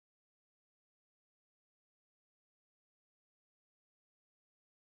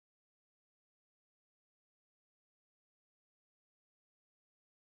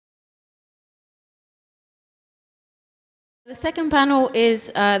The second panel is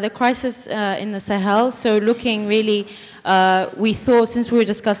the crisis in the Sahel. So looking really, we thought since we were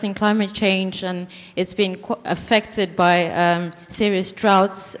discussing climate change and it's been affected by serious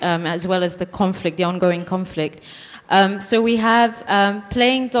droughts as well as the conflict, the ongoing conflict. So we have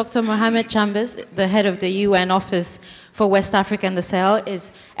playing Dr. Mohamed Chambers, the head of the UN Office for West Africa and the Sahel,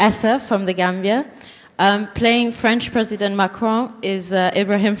 is Essa from the Gambia. Playing French President Macron is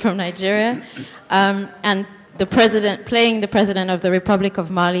Ibrahim from Nigeria. And playing the president of the Republic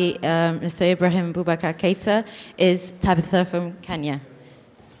of Mali, Mr. Ibrahim Boubacar Keita, is Tabitha from Kenya.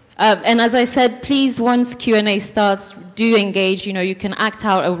 And as I said, please, once Q&A starts, do engage. You know, you can act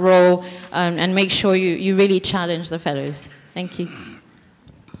out a role and make sure you really challenge the fellows. Thank you.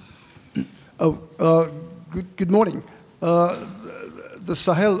 Good morning. The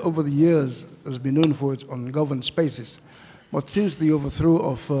Sahel over the years has been known for its ungoverned spaces. But since the overthrow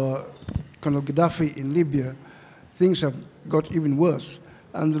of Colonel Gaddafi in Libya, things have got even worse,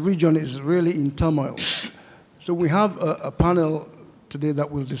 and the region is really in turmoil. So we have a panel today that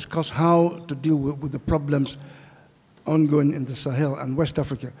will discuss how to deal with the problems ongoing in the Sahel and West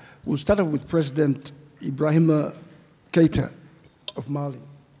Africa. We'll start off with President Ibrahim Keita of Mali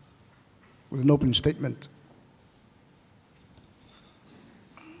with an opening statement.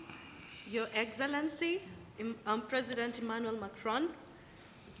 Your Excellency, President Emmanuel Macron,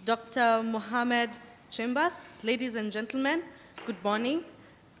 Dr. Mohamed Chambers, ladies and gentlemen, good morning.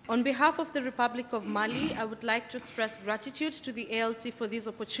 On behalf of the Republic of Mali, I would like to express gratitude to the ALC for this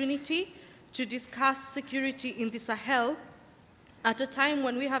opportunity to discuss security in the Sahel at a time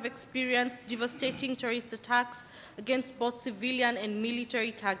when we have experienced devastating terrorist attacks against both civilian and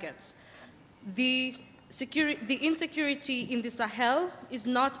military targets. The insecurity in the Sahel is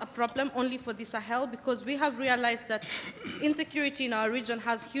not a problem only for the Sahel, because we have realized that insecurity in our region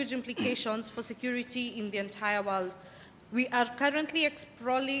has huge implications for security in the entire world. We are currently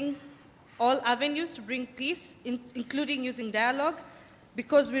exploring all avenues to bring peace, including using dialogue,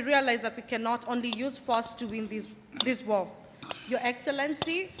 because we realize that we cannot only use force to win this war. Your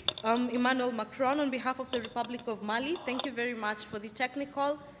Excellency, Emmanuel Macron, on behalf of the Republic of Mali, thank you very much for the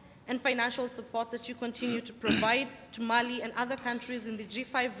technical and financial support that you continue to provide to Mali and other countries in the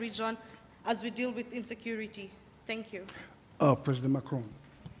G5 region as we deal with insecurity. Thank you. President Macron.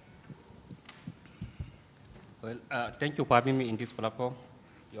 Well, thank you for having me in this platform.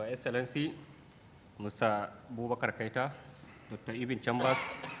 Your Excellency, Mr. Boubacar Keita, Dr. Ibn Chambers,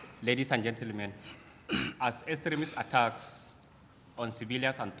 ladies and gentlemen, as extremist attacks on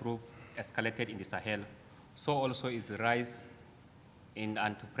civilians and troops escalated in the Sahel, so also is the rise in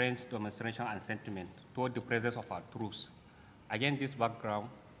anti-French demonstration and sentiment toward the presence of our troops. Against this background,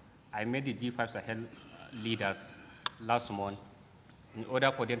 I met the G5 Sahel leaders last month in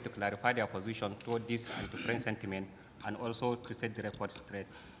order for them to clarify their position toward this anti-French sentiment and also to set the record straight.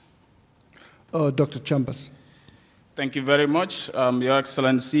 Dr. Chambers. Thank you very much, Your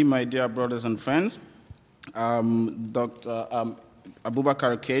Excellency, my dear brothers and friends, Dr.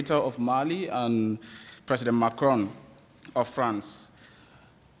 Boubacar Keita of Mali and President Macron of France.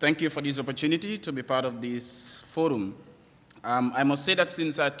 Thank you for this opportunity to be part of this forum. I must say that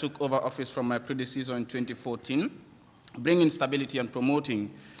since I took over office from my predecessor in 2014, bringing stability and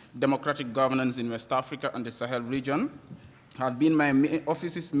promoting democratic governance in West Africa and the Sahel region have been my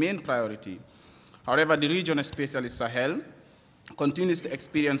office's main priority. However, the region, especially Sahel, continues to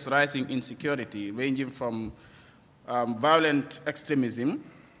experience rising insecurity, ranging from violent extremism,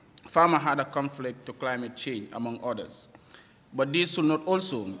 farmer-herder conflict to climate change, among others. But this should not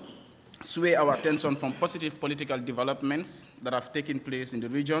also sway our attention from positive political developments that have taken place in the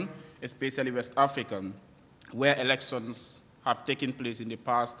region, especially West Africa, where elections have taken place in the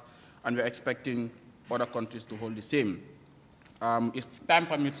past, and we're expecting other countries to hold the same. If time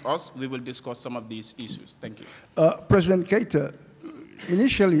permits us, we will discuss some of these issues. Thank you. President Keita,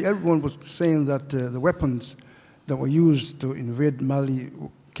 initially everyone was saying that the weapons that were used to invade Mali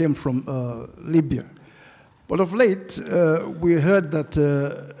came from Libya. But of late, we heard that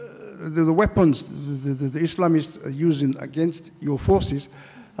the weapons the Islamists are using against your forces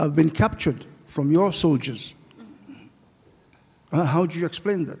have been captured from your soldiers. How do you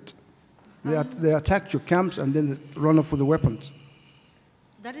explain that? They attacked your camps and then they run off with the weapons.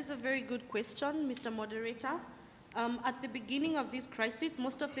 That is a very good question, Mr. Moderator. At the beginning of this crisis,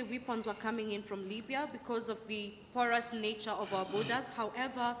 most of the weapons were coming in from Libya because of the porous nature of our borders.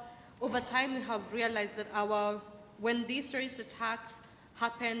 However, over time, we have realized that when these terrorist attacks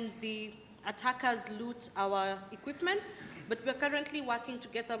happen, the attackers loot our equipment, but we're currently working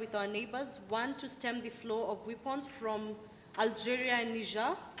together with our neighbors, one, to stem the flow of weapons from Algeria and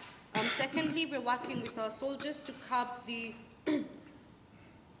Niger, Secondly, we're working with our soldiers to curb the,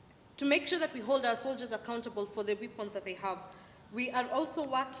 to make sure that we hold our soldiers accountable for the weapons that they have. We are also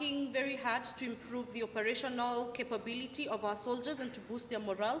working very hard to improve the operational capability of our soldiers and to boost their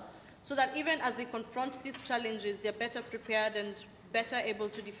morale, so that even as they confront these challenges, they're better prepared and better able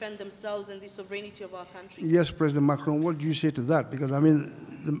to defend themselves and the sovereignty of our country. Yes, President Macron, what do you say to that? Because, I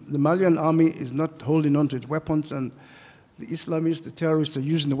mean, the Malian army is not holding on to its weapons, and the Islamists, the terrorists, are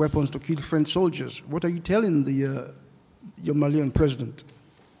using the weapons to kill French soldiers. What are you telling your Malian president?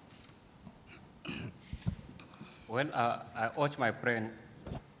 Well, I urge my friend,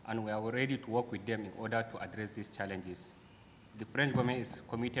 and we are ready to work with them in order to address these challenges. The French government is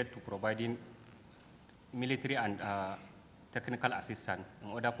committed to providing military and technical assistance in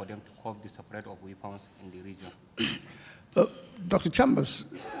order for them to curb the spread of weapons in the region. Dr. Chambers,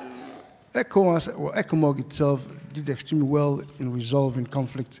 ECOWAS, or ECOMOG itself, did extremely well in resolving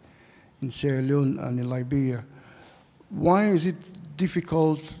conflict in Sierra Leone and in Liberia. Why is it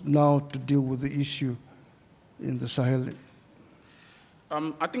difficult now to deal with the issue in the Sahel?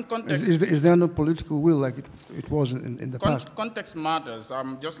 I think context... Is there no political will like it was in the past? Context matters.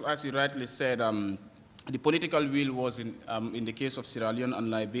 Just as you rightly said, the political will was in the case of Sierra Leone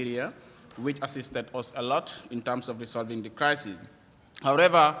and Liberia, which assisted us a lot in terms of resolving the crisis.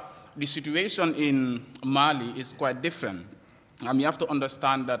 However, the situation in Mali is quite different. You have to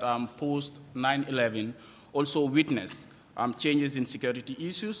understand that post 9/11 also witnessed changes in security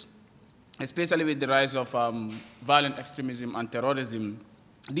issues, especially with the rise of violent extremism and terrorism.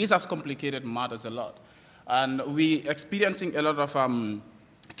 This has complicated matters a lot. And we experiencing a lot of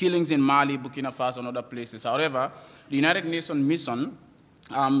killings in Mali, Burkina Faso, and other places. However, the United Nations mission,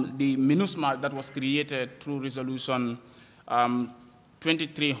 the MINUSMA that was created through resolution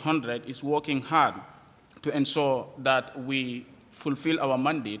 2300 is working hard to ensure that we fulfill our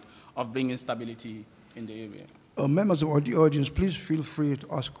mandate of bringing stability in the area. Members of the audience, please feel free to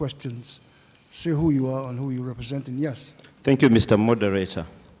ask questions. Say who you are and who you represent, and yes. Thank you, Mr. Moderator.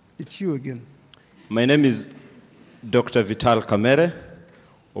 It's you again. My name is Dr. Vital Kamere,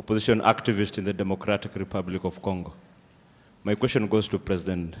 opposition activist in the Democratic Republic of Congo. My question goes to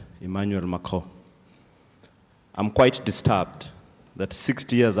President Emmanuel Macron. I'm quite disturbed that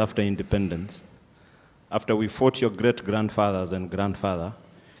 60 years after independence, after we fought your great-grandfathers and grandfather,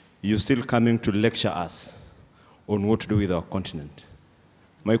 you're still coming to lecture us on what to do with our continent.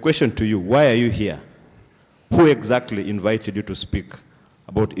 My question to you, why are you here? Who exactly invited you to speak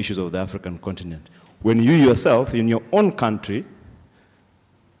about issues of the African continent? When you yourself, in your own country,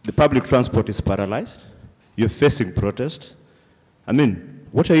 the public transport is paralyzed, you're facing protests. I mean,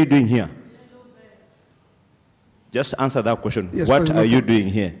 what are you doing here? Just answer that question. Yes, what are you doing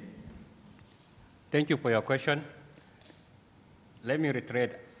here? Thank you for your question. Let me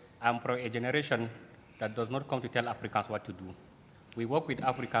reiterate, I'm from a generation that does not come to tell Africans what to do. We work with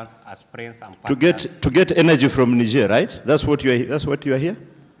Africans as friends and partners. To get energy from Niger, right? That's what you are here?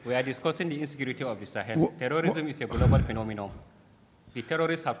 We are discussing the insecurity of the Sahel. Terrorism is a global phenomenon. The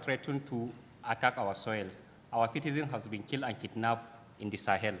terrorists have threatened to attack our soils. Our citizens have been killed and kidnapped in the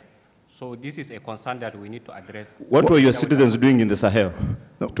Sahel. So this is a concern that we need to address. What were your citizens doing in the Sahel?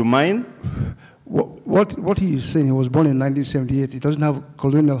 No. To mine? What he is saying, he was born in 1978. He doesn't have a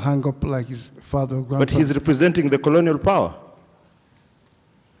colonial hang-up like his father or grandfather. But he's representing the colonial power.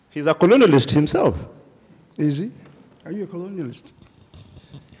 He's a colonialist himself. Is he? Are you a colonialist?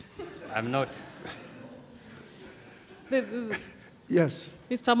 I'm not. Yes.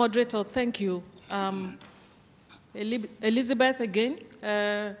 Mr. Moderator, thank you. Elizabeth again,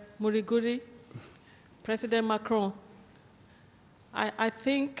 Muriguri, President Macron. I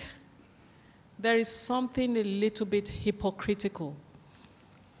think there is something a little bit hypocritical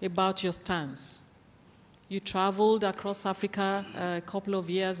about your stance. You traveled across Africa a couple of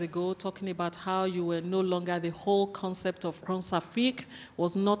years ago talking about how you were no longer, the whole concept of France-Afrique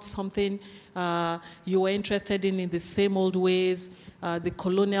was not something you were interested in the same old ways. The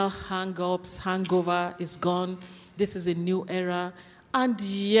colonial hang-ups, hangover is gone. This is a new era. And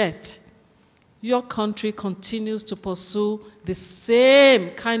yet, your country continues to pursue the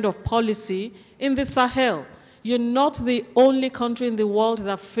same kind of policy in the Sahel. You're not the only country in the world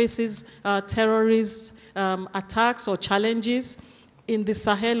that faces terrorist attacks or challenges in the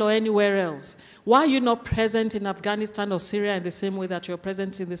Sahel or anywhere else. Why are you not present in Afghanistan or Syria in the same way that you're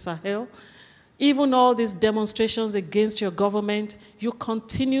present in the Sahel? Even all these demonstrations against your government, you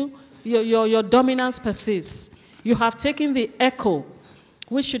continue, your dominance persists. You have taken the ECO,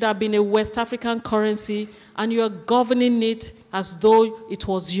 which should have been a West African currency, and you are governing it as though it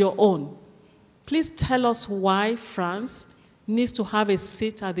was your own. Please tell us why France needs to have a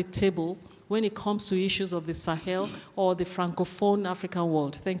seat at the table when it comes to issues of the Sahel or the Francophone African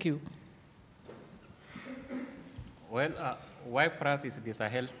world? Thank you. Well, why France is the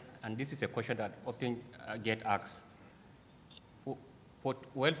Sahel? And this is a question that often get asked. For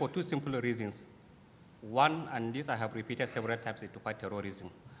two simple reasons. One, and this I have repeated several times, is to fight terrorism.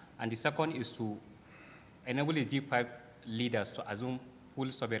 And the second is to enable the G5 leaders to assume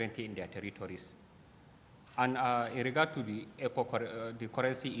full sovereignty in their territories. And in regard to the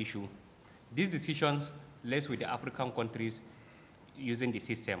currency issue, these decisions lies with the African countries using the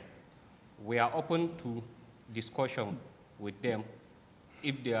system. We are open to discussion with them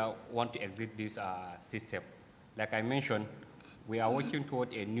if they want to exit this system. Like I mentioned, we are working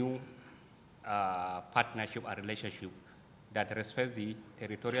toward a new partnership and relationship that respects the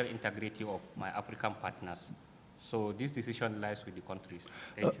territorial integrity of my African partners. So this decision lies with the countries.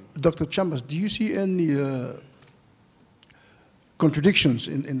 Thank you. Dr. Chambers, do you see any contradictions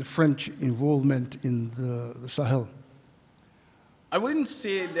in the French involvement in the Sahel? I wouldn't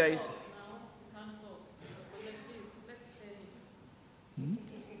say there is.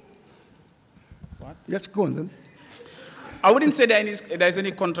 What? Let's go on then. I wouldn't say there's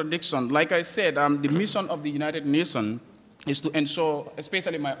any contradiction. Like I said, the mission of the United Nations is to ensure,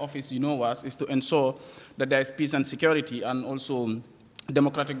 especially my office, is to ensure that there is peace and security and also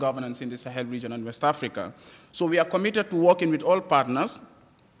democratic governance in the Sahel region and West Africa. So we are committed to working with all partners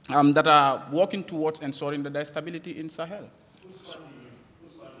that are working towards ensuring that there is stability in Sahel.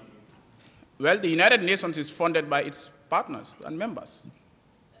 Well, the United Nations is funded by its partners and members.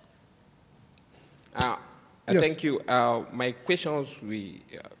 Yes. Thank you. My questions,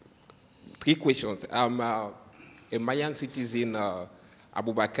 three questions. I'm a Malian citizen,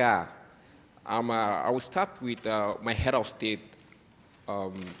 Abubakar. I will start with my head of state,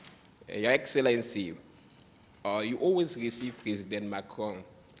 Your Excellency. You always receive President Macron,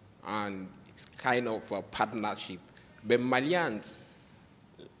 and it's kind of a partnership. But Malians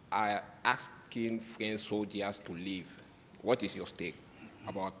are asking French soldiers to leave. What is your take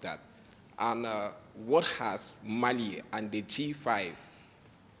about that? And what has Mali and the G5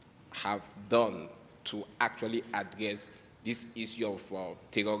 have done to actually address this issue of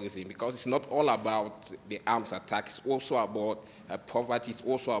terrorism? Because it's not all about the arms attack, it's also about poverty, it's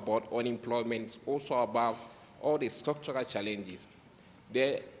also about unemployment, it's also about all the structural challenges.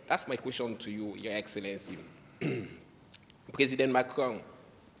 That's my question to you, Your Excellency. President Macron,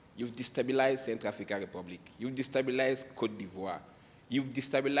 you've destabilized Central African Republic, you've destabilized Côte d'Ivoire, you've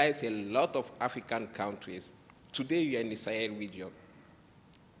destabilized a lot of African countries. Today you're in the Sahel region.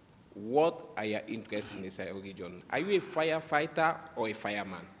 What are your interests in the Sahel region? Are you a firefighter or a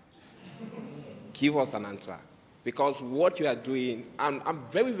fireman? Give us an answer. Because what you are doing, I'm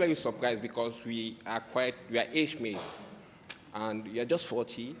very, very surprised because we are age mate. And you're just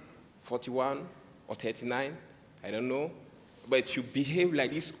 40, 41, or 39, I don't know. But you behave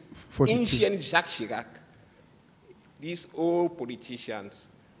like this 42. Ancient Jacques Chirac. These old politicians,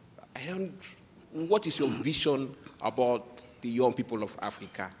 what is your vision about the young people of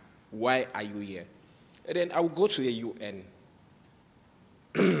Africa? Why are you here? And then I will go to the UN.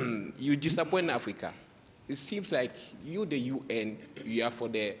 You disappoint Africa. It seems like you, the UN, you are for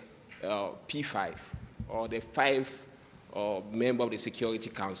the P5, or the 5 member of the Security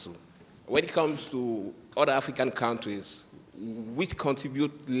Council. When it comes to other African countries, which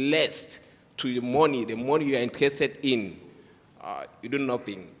contribute less to the money you are interested in, you do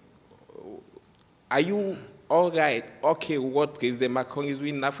nothing. Are you all right, okay, what President Macron is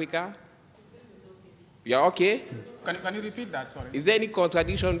doing in Africa? You are okay? Can you repeat that, sorry? Is there any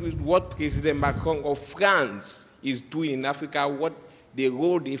contradiction with what President Macron of France is doing in Africa, what the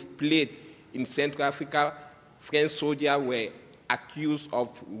role they've played in Central Africa? French soldiers were accused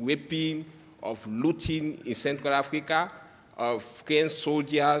of raping, of looting in Central Africa. French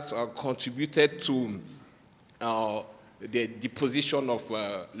soldiers contributed to the deposition of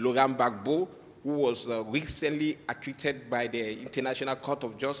Laurent Gbagbo, who was recently acquitted by the International Court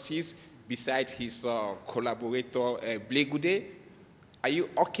of Justice beside his collaborator, Blé. Are you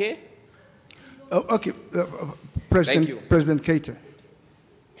okay? Okay, Thank you. President Keita.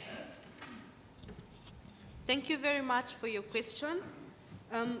 Thank you very much for your question.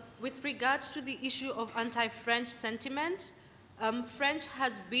 With regards to the issue of anti-French sentiment, French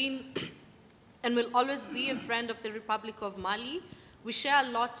has been and will always be a friend of the Republic of Mali. We share a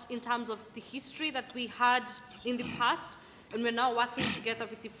lot in terms of the history that we had in the past, and we're now working together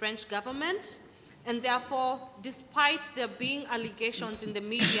with the French government. And therefore, despite there being allegations in the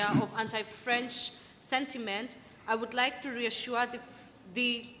media of anti-French sentiment, I would like to reassure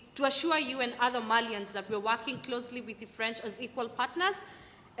to assure you and other Malians that we're working closely with the French as equal partners.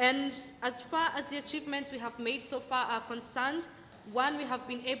 And as far as the achievements we have made so far are concerned, one, we have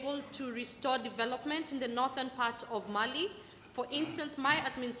been able to restore development in the northern part of Mali. For instance, my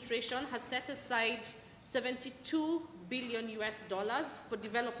administration has set aside $72 billion for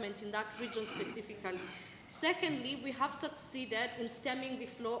development in that region specifically. Secondly, we have succeeded in stemming the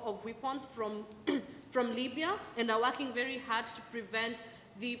flow of weapons from Libya and are working very hard to prevent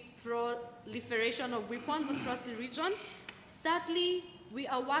the proliferation of weapons across the region. Thirdly, we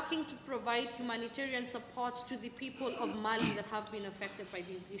are working to provide humanitarian support to the people of Mali that have been affected by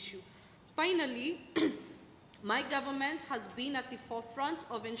this issue. Finally, my government has been at the forefront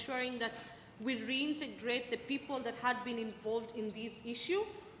of ensuring that we reintegrate the people that had been involved in this issue.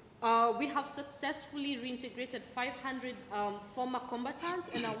 We have successfully reintegrated 500 former combatants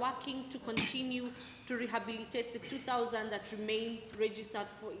and are working to continue to rehabilitate the 2,000 that remain registered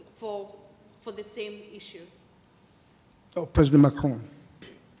for the same issue. Oh, President Macron.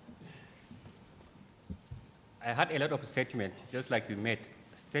 I had a lot of statements, just like you made.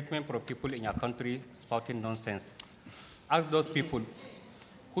 Statement from people in your country spouting nonsense. Ask those people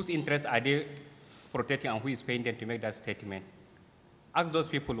whose interests are they protecting and who is paying them to make that statement. Ask those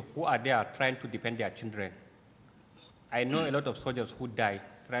people who are there trying to defend their children. I know a lot of soldiers who die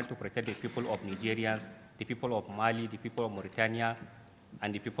trying to protect the people of Nigerians, the people of Mali, the people of Mauritania,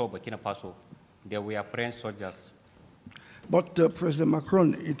 and the people of Burkina Faso. They were French soldiers. But President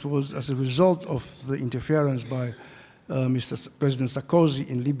Macron, it was as a result of the interference by President Sarkozy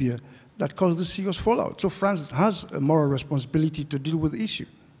in Libya that caused the serious fallout. So France has a moral responsibility to deal with the issue.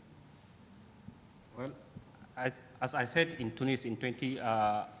 Well, as I said in Tunis in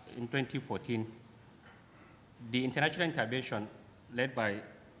 2014, the international intervention led by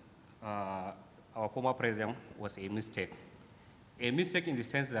our former president was a mistake. A mistake in the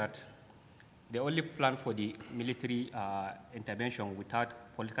sense that they only planned for the military intervention without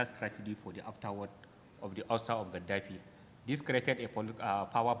political strategy for the afterward of the ouster of Gaddafi. This created a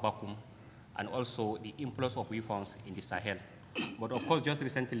power vacuum and also the influx of weapons in the Sahel. But of course, just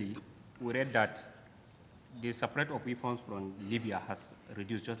recently, we read that the supply of weapons from Libya has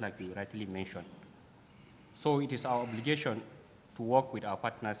reduced, just like you rightly mentioned. So it is our obligation to work with our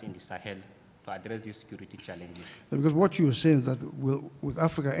partners in the Sahel to address these security challenges. Because what you're saying is that with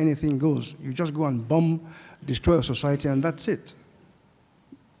Africa, anything goes. You just go and bomb, destroy a society, and that's it.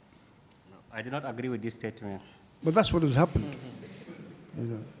 No, I do not agree with this statement. But that's what has happened. You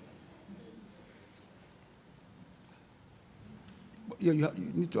know. You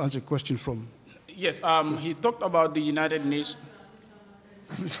need to answer a question from... Yes, he talked about the United Nations.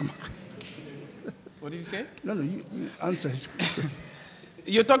 What did he say? No, you answer his question.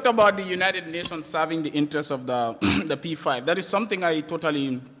 You talked about the United Nations serving the interests of the P5. That is something I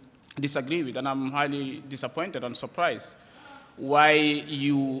totally disagree with, and I'm highly disappointed and surprised why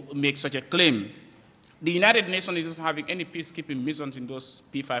you make such a claim. The United Nations isn't having any peacekeeping missions in those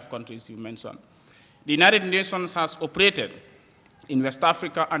P5 countries you mentioned. The United Nations has operated in West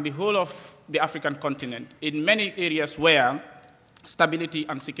Africa and the whole of the African continent in many areas where stability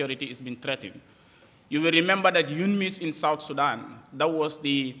and security is being threatened. You will remember that UNMISS in South Sudan, that was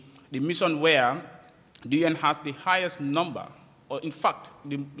the mission where the UN has the highest number, or in fact,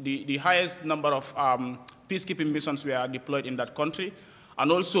 the highest number of peacekeeping missions were deployed in that country. And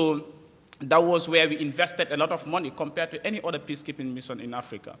also, that was where we invested a lot of money compared to any other peacekeeping mission in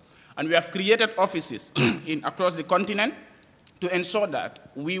Africa. And we have created offices across the continent to ensure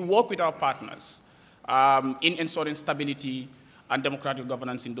that we work with our partners in ensuring stability and democratic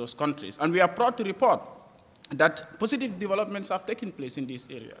governance in those countries. And we are proud to report that positive developments have taken place in these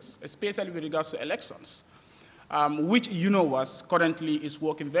areas, especially with regards to elections, which UNOWAS currently is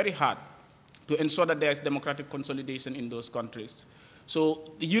working very hard to ensure that there is democratic consolidation in those countries.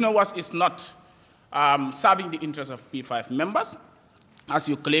 So the UNOWAS is not serving the interests of P5 members, as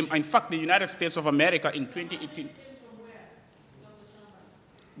you claim. In fact, the United States of America in 2018,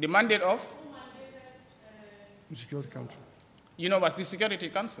 the mandate of the Security Council. UNOWAS, the Security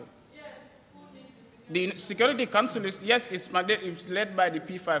Council. Yes. The Security Council is, yes, it's led by the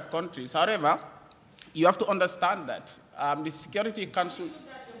P5 countries. However, you have to understand that the Security Council...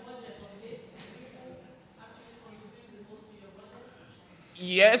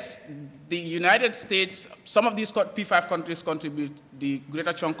 Yes, the United States, some of these P5 countries contribute the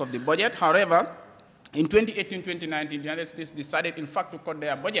greater chunk of the budget. However, in 2018-2019, the United States decided, in fact, to cut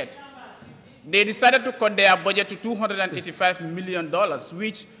their budget. They decided to cut their budget to $285 million,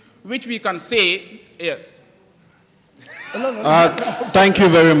 which we can say, yes. Thank you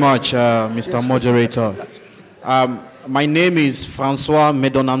very much, Mr. Moderator. My name is Francois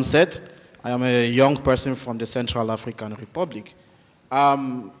Medonamset. I am a young person from the Central African Republic.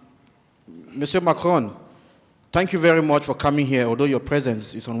 Monsieur Macron, thank you very much for coming here, although your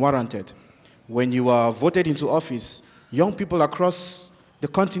presence is unwarranted. When you were voted into office, young people across the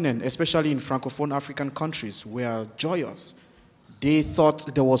continent, especially in Francophone African countries, were joyous. They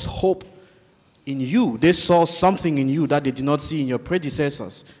thought there was hope in you. They saw something in you that they did not see in your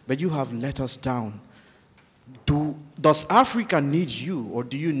predecessors, but you have let us down. Does Africa need you, or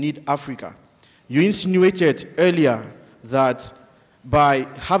do you need Africa? You insinuated earlier that by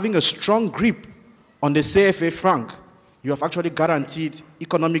having a strong grip on the CFA franc, you have actually guaranteed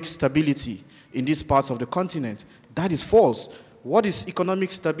economic stability in these parts of the continent. That is false. What is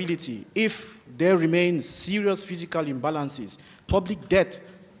economic stability if there remains serious physical imbalances? Public debt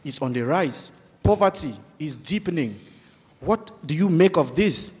is on the rise. Poverty is deepening. What do you make of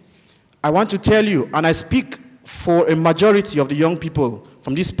this? I want to tell you, and I speak for a majority of the young people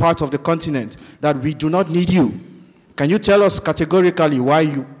from this part of the continent, that we do not need you. Can you tell us categorically why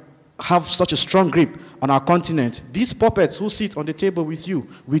you have such a strong grip on our continent? These puppets who sit on the table with you,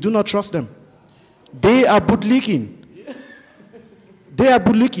 we do not trust them. They are bootlicking. They are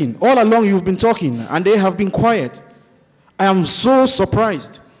bootlicking. All along you've been talking, and they have been quiet. I am so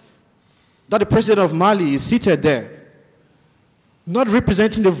surprised that the president of Mali is seated there, not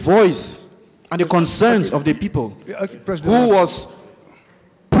representing the voice and the concerns of the people who was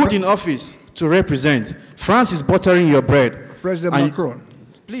put in office to represent. France is buttering your bread. President Macron.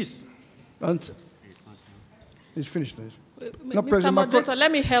 Please. Answer. He's finished this. No, Mr. Moderator,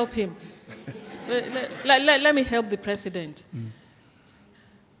 let me help him. Let me help the president.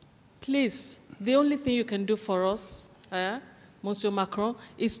 Please, the only thing you can do for us, Monsieur Macron,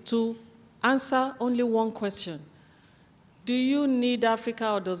 is to answer only one question. Do you need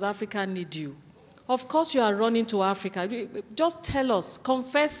Africa, or does Africa need you? Of course you are running to Africa. Just tell us,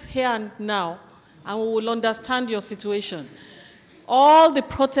 confess here and now, and we will understand your situation. All the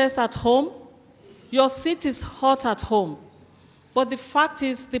protests at home, your seat is hot at home. But the fact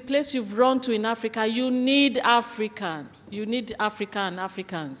is, the place you've run to in Africa, you need African. You need Africa and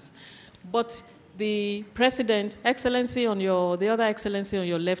Africans. But the president, excellency on the other excellency on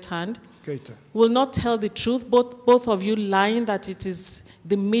your left hand, Keita, will not tell the truth. Both of you lying that it is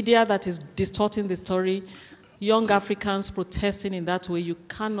the media that is distorting the story. Young Africans protesting in that way, you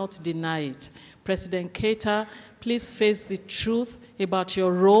cannot deny it. President Keita, please face the truth about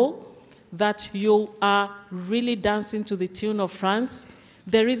your role, that you are really dancing to the tune of France.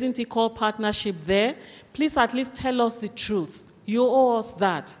 There isn't equal partnership there. Please at least tell us the truth. You owe us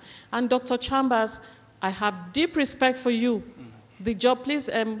that. And Dr. Chambers, I have deep respect for you. The job, please,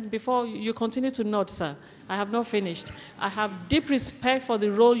 before you continue to nod, sir, I have not finished. I have deep respect for the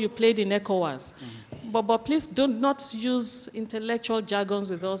role you played in ECOWAS. But please do not use intellectual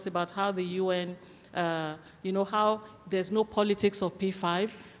jargons with us about how the UN, how there's no politics of P5.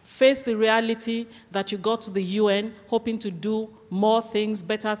 Face the reality that you got to the UN hoping to do more things,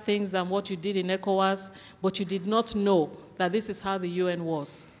 better things than what you did in ECOWAS, but you did not know that this is how the UN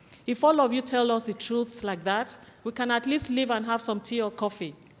was. If all of you tell us the truths like that, we can at least leave and have some tea or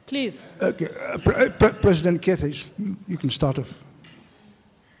coffee. Please. Okay. President Keita, you can start off.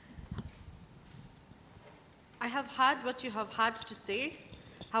 I have heard what you have had to say.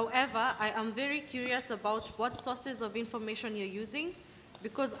 However, I am very curious about what sources of information you're using,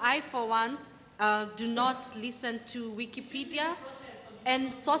 because I, for once, do not listen to Wikipedia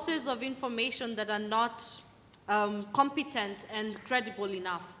and sources of information that are not competent and credible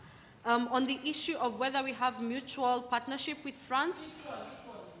enough. On the issue of whether we have mutual partnership with France,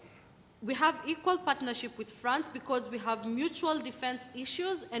 we have equal partnership with France because we have mutual defense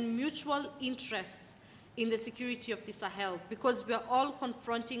issues and mutual interests in the security of the Sahel, because we are all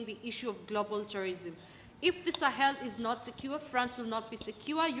confronting the issue of global terrorism. If the Sahel is not secure, France will not be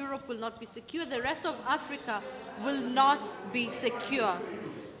secure, Europe will not be secure, the rest of Africa will not be secure.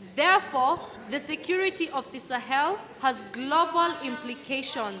 Therefore, the security of the Sahel has global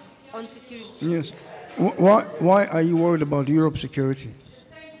implications on security. Yes. Why are you worried about Europe's security?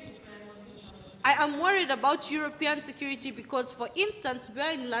 I am worried about European security because, for instance, we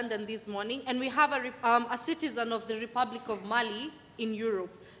are in London this morning and we have a citizen of the Republic of Mali in Europe.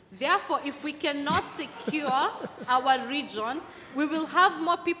 Therefore, if we cannot secure our region, we will have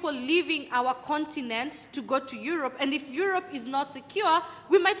more people leaving our continent to go to Europe. And if Europe is not secure,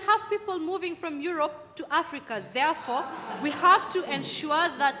 we might have people moving from Europe to Africa. Therefore, we have to ensure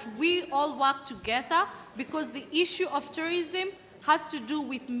that we all work together, because the issue of terrorism has to do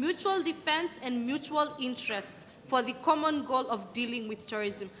with mutual defense and mutual interests. for the common goal of dealing with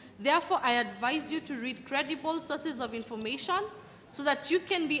terrorism. Therefore, I advise you to read credible sources of information so that you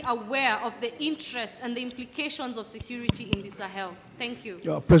can be aware of the interests and the implications of security in the Sahel. Thank you.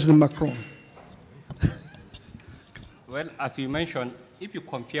 President Macron. Well, as you mentioned, if you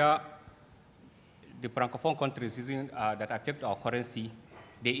compare the Francophone countries using, that affect our currency,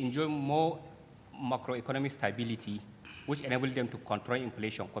 they enjoy more macroeconomic stability, which enable them to control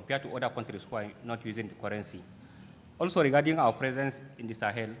inflation compared to other countries who are not using the currency. Also, regarding our presence in the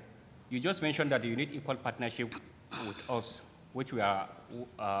Sahel, you just mentioned that you need equal partnership with us, which we are,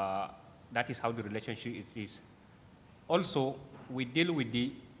 that is how the relationship is. Also, we deal with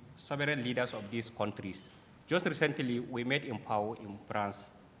the sovereign leaders of these countries. Just recently, we met in Pau in France,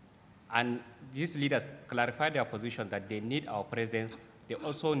 and these leaders clarified their position that they need our presence. They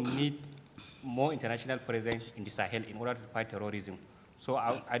also need more international presence in the Sahel in order to fight terrorism. So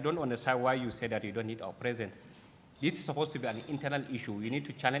I don't understand why you say that you don't need our presence. This is supposed to be an internal issue. You need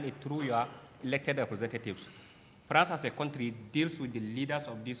to channel it through your elected representatives. France as a country deals with the leaders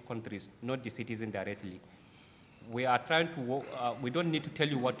of these countries, not the citizens directly. We are trying to, we don't need to tell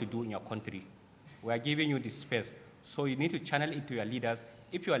you what to do in your country. We are giving you the space. So you need to channel it to your leaders.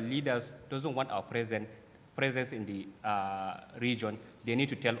 If your leaders doesn't want our presence in the region, they need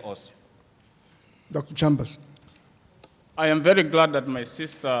to tell us. Dr. Chambers. I am very glad that my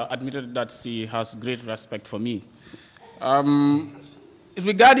sister admitted that she has great respect for me.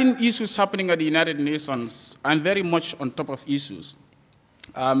 Regarding issues happening at the United Nations, I'm very much on top of issues.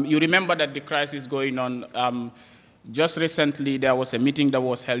 You remember that the crisis going on, just recently there was a meeting that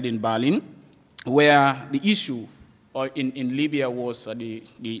was held in Berlin where the issue in Libya was at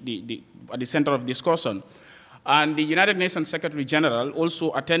the center of discussion. And the United Nations Secretary General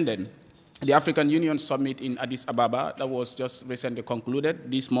also attended the African Union Summit in Addis Ababa that was just recently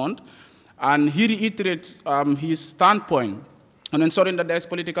concluded this month. And he reiterates his standpoint on ensuring that there is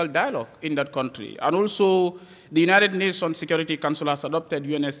political dialogue in that country. And also, the United Nations Security Council has adopted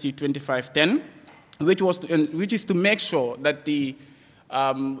UNSC 2510, which is to make sure that the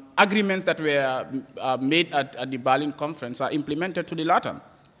agreements that were made at the Berlin conference are implemented to the latter.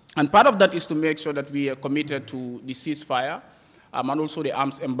 And part of that is to make sure that we are committed to the ceasefire and also the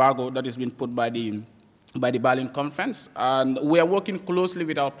arms embargo that has been put by the Berlin conference. And we are working closely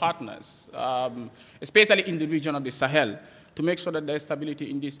with our partners, especially in the region of the Sahel, to make sure that there is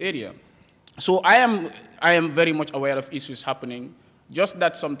stability in this area. So I am very much aware of issues happening, just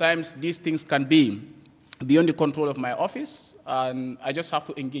that sometimes these things can be beyond the control of my office, and I just have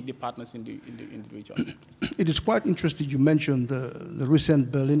to engage the partners in the region. It is quite interesting you mentioned the recent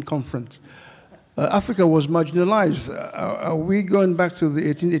Berlin conference. Africa was marginalized. Are we going back to the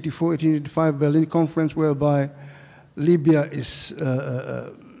 1884, 1885 Berlin conference whereby Libya is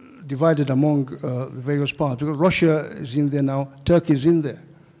divided among the various parts? Because Russia is in there now, Turkey is in there,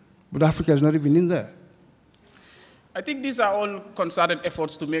 but Africa is not even in there. I think these are all concerted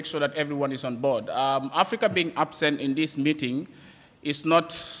efforts to make sure that everyone is on board. Africa being absent in this meeting is not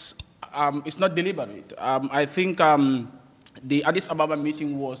deliberate. I think the Addis Ababa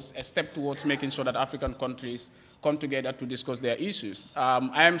meeting was a step towards making sure that African countries come together to discuss their issues.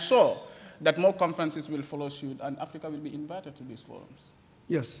 I am sure that more conferences will follow suit and Africa will be invited to these forums.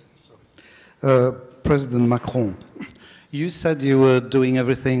 Yes. President Macron, you said you were doing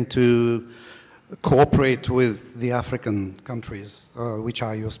everything to cooperate with the African countries, which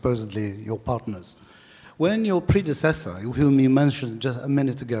are supposedly your partners. When your predecessor, whom you mentioned just a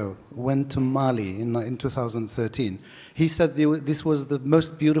minute ago, went to Mali in 2013, he said this was the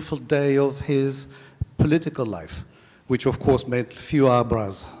most beautiful day of his political life, which of course made few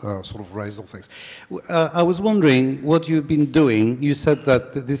eyebrows sort of raise on things. I was wondering what you've been doing. You said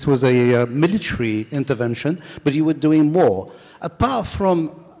that this was a military intervention, but you were doing more. Apart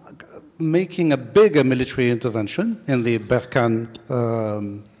from making a bigger military intervention in the Barkhane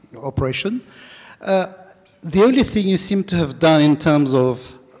operation, the only thing you seem to have done in terms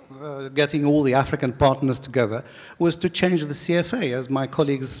of getting all the African partners together was to change the CFA, as my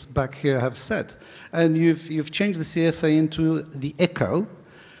colleagues back here have said. And you've changed the CFA into the ECHO,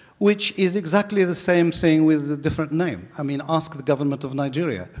 which is exactly the same thing with a different name. I mean, ask the government of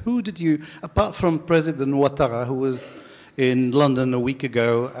Nigeria. Who did you, apart from President Ouattara, who was in London a week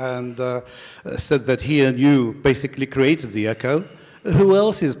ago and said that he and you basically created the ECHO, who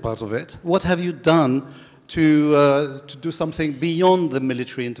else is part of it? What have you done to do something beyond the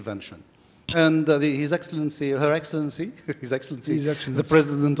military intervention? And His Excellency, Her Excellency, His Excellency, the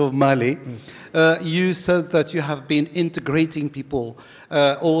President of Mali, you said that you have been integrating people,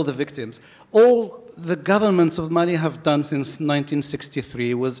 all the victims. All the governments of Mali have done since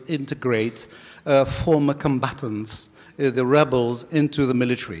 1963 was integrate former combatants, the rebels, into the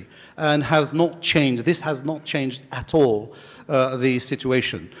military, and has not changed. This has not changed at all the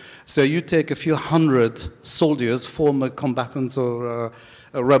situation. So you take a few hundred soldiers, former combatants or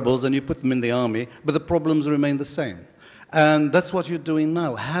rebels, and you put them in the army, but the problems remain the same. And that's what you're doing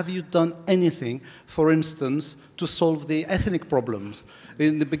now. Have you done anything, for instance, to solve the ethnic problems?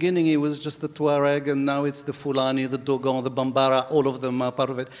 In the beginning, it was just the Tuareg, and now it's the Fulani, the Dogon, the Bambara, all of them are part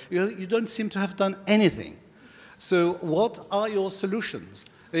of it. You don't seem to have done anything. So what are your solutions,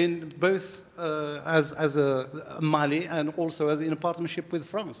 in both as a Mali and also as in a partnership with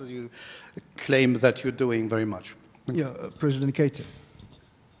France, as you claim that you're doing very much? Yeah, President Keita.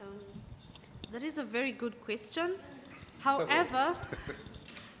 That is a very good question. However,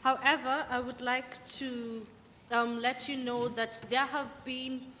 I would like to let you know that there have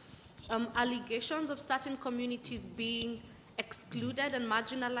been allegations of certain communities being excluded and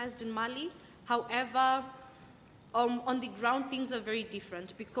marginalized in Mali. However, on the ground, things are very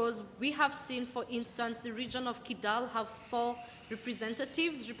different, because we have seen, for instance, the region of Kidal have 4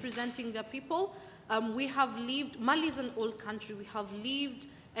 representatives representing their people. Mali is an old country. We have lived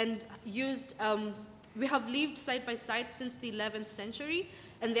and used we have lived side by side since the 11th century,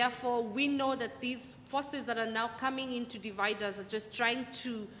 and therefore we know that these forces that are now coming in to divide us are just trying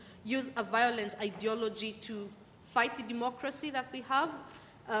to use a violent ideology to fight the democracy that we have.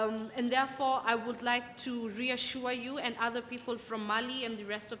 And therefore, I would like to reassure you and other people from Mali and the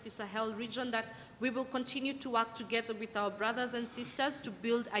rest of the Sahel region that we will continue to work together with our brothers and sisters to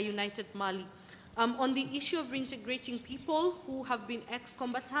build a united Mali. On the issue of reintegrating people who have been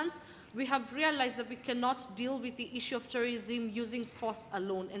ex-combatants, we have realized that we cannot deal with the issue of terrorism using force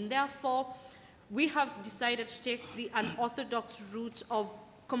alone. And therefore, we have decided to take the unorthodox route of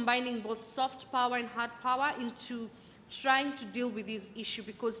combining both soft power and hard power into trying to deal with this issue,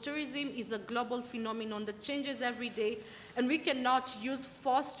 because terrorism is a global phenomenon that changes every day, and we cannot use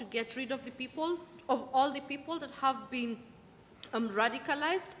force to get rid of the people, of all the people that have been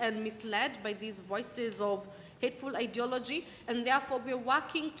radicalized and misled by these voices of hateful ideology, and therefore we're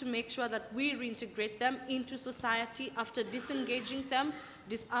working to make sure that we reintegrate them into society after disengaging them,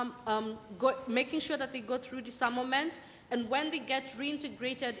 making sure that they go through disarmament, and when they get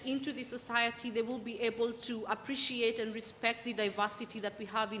reintegrated into the society, they will be able to appreciate and respect the diversity that we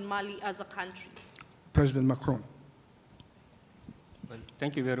have in Mali as a country. President Macron. Well,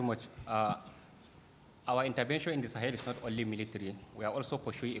 thank you very much. Our intervention in the Sahel is not only military. We are also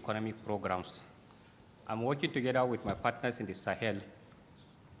pursuing economic programs. I'm working together with my partners in the Sahel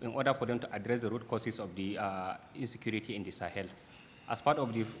in order for them to address the root causes of the insecurity in the Sahel. As part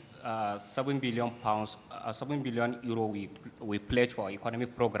of the 7 billion euro we pledge for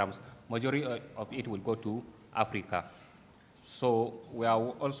economic programs, majority of it will go to Africa. So we are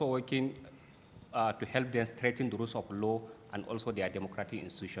also working to help them strengthen the rules of law and also their democratic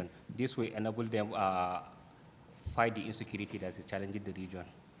institution. This will enable them fight the insecurity that is challenging the region.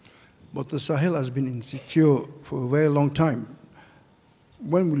 But the Sahel has been insecure for a very long time.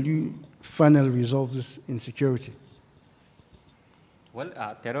 When will you finally resolve this insecurity? Well,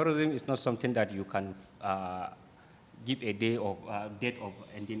 terrorism is not something that you can give a date of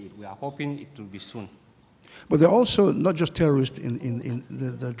ending it. We are hoping it will be soon. But there are also not just terrorists in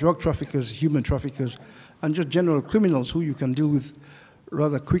the drug traffickers, human traffickers, and just general criminals who you can deal with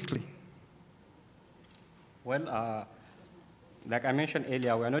rather quickly. Well, like I mentioned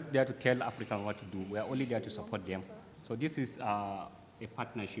earlier, we are not there to tell Africans what to do. We are only there to support them. So this is a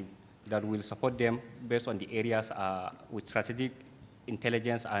partnership that will support them based on the areas with strategic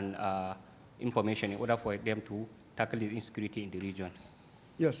intelligence and information in order for them to tackle the insecurity in the region.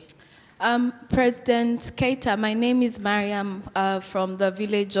 Yes. President Keita, my name is Mariam from the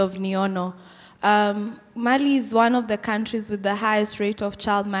village of Niono. Mali is one of the countries with the highest rate of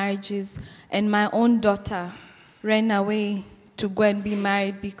child marriages, and my own daughter ran away to go and be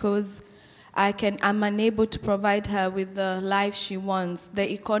married because I'm unable to provide her with the life she wants.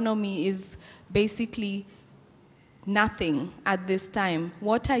 The economy is basically nothing at this time.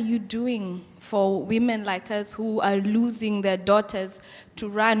 What are you doing for women like us who are losing their daughters to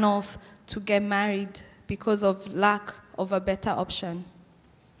run off to get married because of lack of a better option?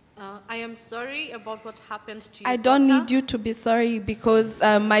 I am sorry about what happened to your I don't daughter. need you to be sorry because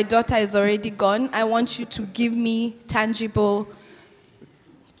my daughter is already gone. I want you to give me tangible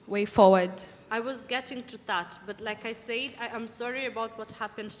way forward. I was getting to that, but like I said, I am sorry about what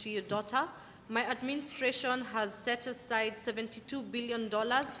happened to your daughter. My administration has set aside $72 billion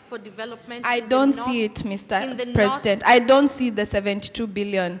for development. I don't see it, Mr. President. I don't see the 72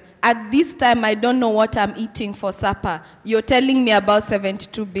 billion. At this time, I don't know what I'm eating for supper. You're telling me about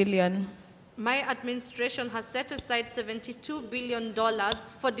 72 billion. My administration has set aside $72 billion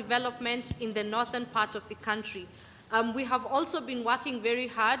for development in the northern part of the country. We have also been working very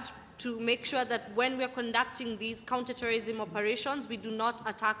hard to make sure that when we're conducting these counterterrorism operations, we do not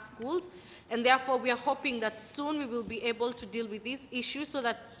attack schools. And therefore, we are hoping that soon we will be able to deal with these issues so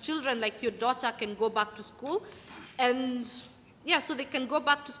that children like your daughter can go back to school. And yeah, so they can go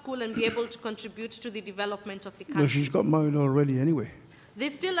back to school and be able to contribute to the development of the country. No, she's got married already anyway.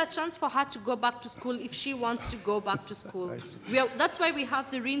 There's still a chance for her to go back to school if she wants to go back to school. That's why we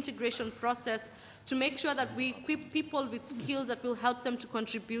have the reintegration process, to make sure that we equip people with skills that will help them to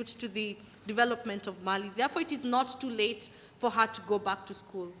contribute to the development of Mali. Therefore, it is not too late for her to go back to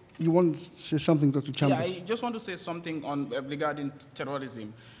school. You want to say something, Dr. Chambers? Yeah, I just want to say something on regarding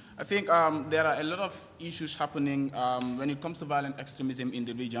terrorism. I think there are a lot of issues happening when it comes to violent extremism in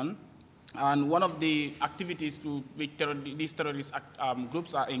the region. And one of the activities to which these terrorist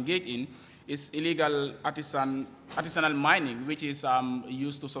groups are engaged in is illegal artisanal mining, which is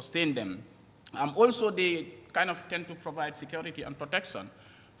used to sustain them. Also, they kind of tend to provide security and protection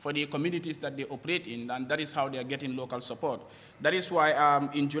for the communities that they operate in, and that is how they are getting local support. That is why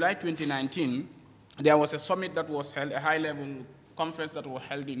in July 2019, there was a summit that was held, a high-level conference that was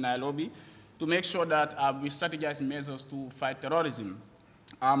held in Nairobi, to make sure that we strategize measures to fight terrorism.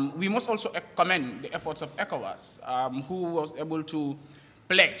 We must also commend the efforts of ECOWAS, who was able to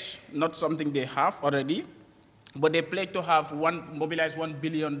pledge, not something they have already, but they pledged to mobilize $1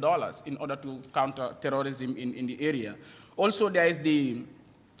 billion in order to counter terrorism in the area. Also, there is the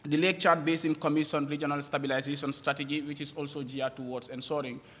Lake Chad Basin Commission Regional Stabilization Strategy, which is also geared towards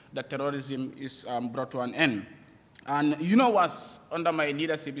ensuring that terrorism is brought to an end. And UNOWAS, under my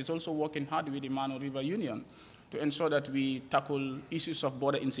leadership, is also working hard with the Mano River Union to ensure that we tackle issues of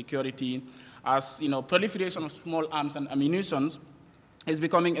border insecurity, as proliferation of small arms and ammunition is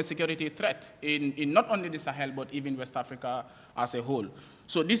becoming a security threat in not only the Sahel, but even West Africa as a whole.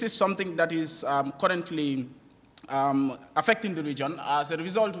 So this is something that is currently affecting the region. As a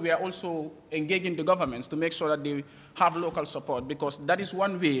result, we are also engaging the governments to make sure that they have local support, because that is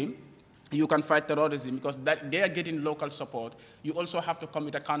one way you can fight terrorism, because they are getting local support. You also have to come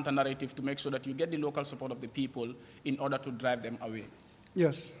with a counter-narrative to make sure that you get the local support of the people in order to drive them away.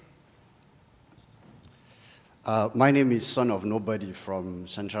 Yes. My name is Son of Nobody from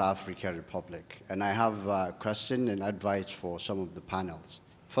Central African Republic, and I have a question and advice for some of the panels.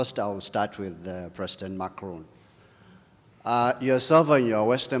 First, I will start with President Macron. Yourself and your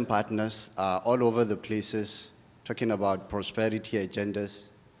Western partners are all over the places talking about prosperity agendas,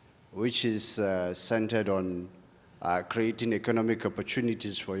 which is centered on creating economic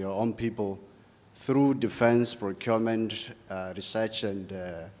opportunities for your own people through defense, procurement, research and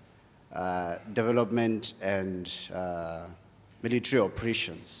development and military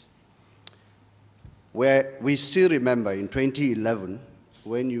operations. Where we still remember in 2011,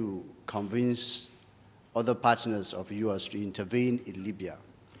 when you convinced other partners of yours to intervene in Libya.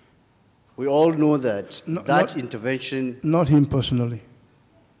 We all know that intervention... Not him personally.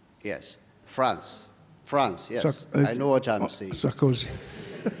 Yes, France, yes, I know what I'm saying. Sarkozy.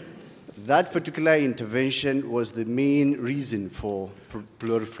 That particular intervention was the main reason for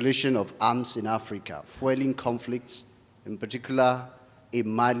proliferation of arms in Africa, fueling conflicts, in particular in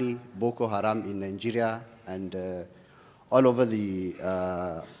Mali, Boko Haram in Nigeria, and all over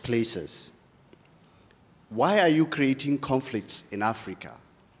the places. Why are you creating conflicts in Africa?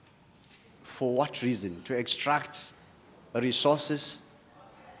 For what reason? To extract resources,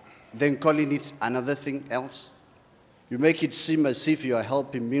 then calling it another thing else? You make it seem as if you are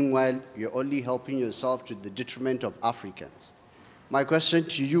helping, meanwhile, you're only helping yourself to the detriment of Africans. My question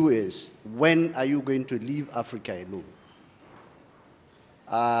to you is, when are you going to leave Africa alone?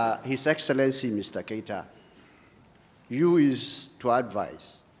 His Excellency, Mr. Keita, you is to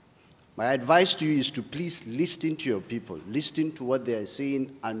advise. My advice to you is to please listen to your people, listen to what they are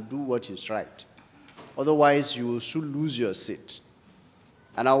saying, and do what is right. Otherwise, you will soon lose your seat.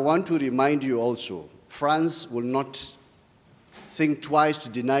 And I want to remind you also, France will not think twice to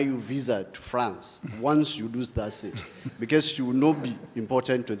deny you visa to France once you lose that seat, because you will not be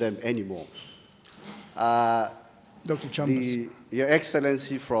important to them anymore. Dr. Chambers. Your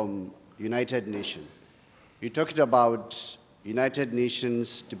Excellency from United Nations, you talked about United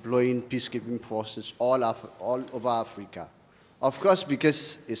Nations deploying peacekeeping forces all over Africa. Of course,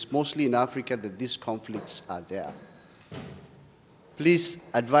 because it's mostly in Africa that these conflicts are there. please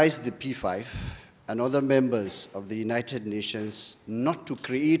advise the P5 and other members of the United Nations not to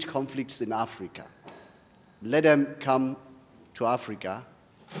create conflicts in Africa. Let them come to Africa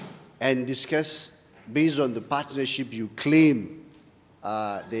and discuss based on the partnership you claim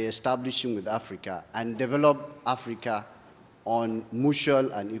they're establishing with Africa and develop Africa on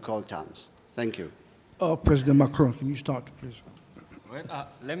mutual and equal terms. Thank you. President Macron, can you start, please? Well,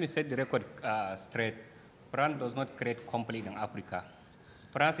 let me set the record straight. France does not create conflict in Africa.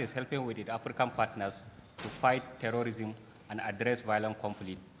 France is helping with its African partners to fight terrorism and address violent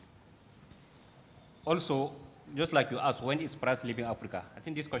conflict. Also, just like you asked, when is France leaving Africa? I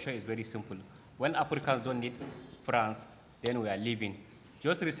think this question is very simple. When Africans don't need France, then we are leaving.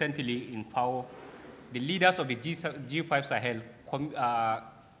 Just recently in FAO, the leaders of the G5 Sahel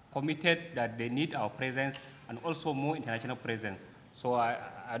committed that they need our presence and also more international presence. So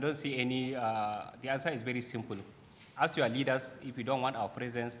I don't see any, the answer is very simple. As your leaders, if you don't want our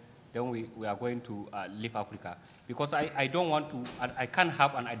presence, then we are going to leave Africa. Because I don't want to, I can't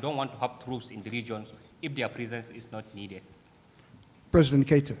have and I don't want to have troops in the regions if their presence is not needed. President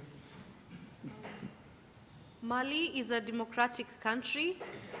Keita. Mali is a democratic country.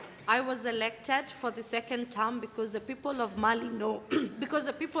 I was elected for the second term because the people of Mali know, because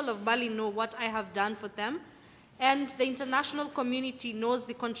the people of Mali know what I have done for them. And the international community knows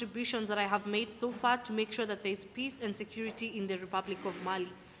the contributions that I have made so far to make sure that there is peace and security in the Republic of Mali.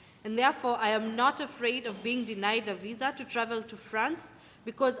 And therefore, I am not afraid of being denied a visa to travel to France,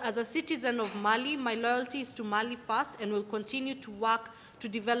 because as a citizen of Mali, my loyalty is to Mali first and will continue to work to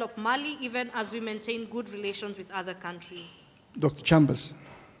develop Mali even as we maintain good relations with other countries. Dr. Chambers.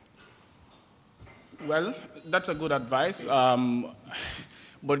 Well, that's a good advice.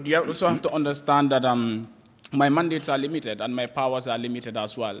 But you also have to understand that my mandates are limited and my powers are limited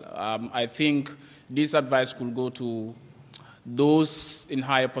as well. I think this advice could go to those in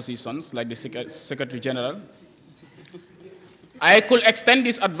higher positions, like the Secretary General. I could extend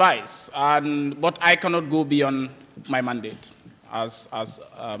this advice, but I cannot go beyond my mandate as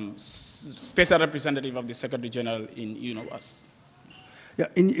special representative of the Secretary General in UNOWAS. Yeah,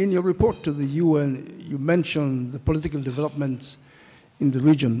 in your report to the UN, you mentioned the political developments in the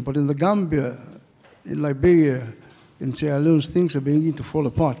region, but in the Gambia, in Liberia, in Sierra Leone, things are beginning to fall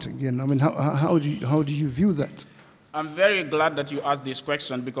apart again. I mean, how do you view that? I'm very glad that you asked this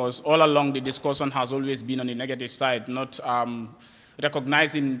question, because all along the discussion has always been on the negative side, not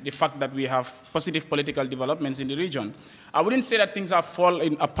recognizing the fact that we have positive political developments in the region. I wouldn't say that things have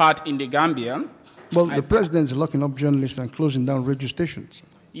fallen apart in the Gambia. Well, the president is locking up journalists and closing down radio stations.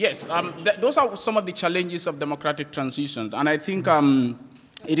 Yes, those are some of the challenges of democratic transition, and I think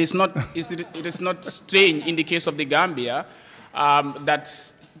it is not strange in the case of the Gambia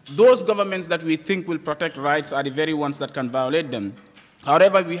that those governments that we think will protect rights are the very ones that can violate them.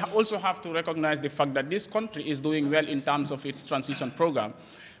 However, we also have to recognize the fact that this country is doing well in terms of its transition program.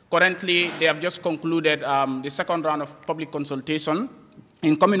 Currently, they have just concluded the second round of public consultation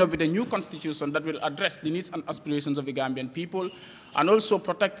in coming up with a new constitution that will address the needs and aspirations of the Gambian people and also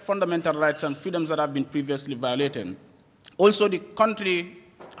protect fundamental rights and freedoms that have been previously violated. Also, the country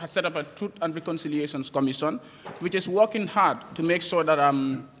has set up a Truth and Reconciliations Commission, which is working hard to make sure that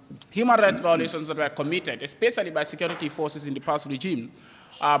human rights violations that were committed, especially by security forces in the past regime,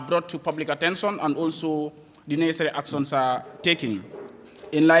 are brought to public attention and also the necessary actions are taken.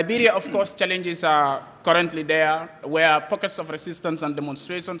 In Liberia, of course, challenges are currently there, where pockets of resistance and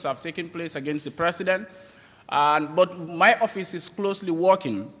demonstrations have taken place against the president. But my office is closely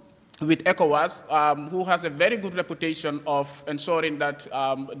working with ECOWAS, who has a very good reputation of ensuring that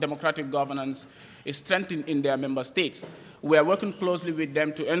democratic governance is strengthened in their member states. We are working closely with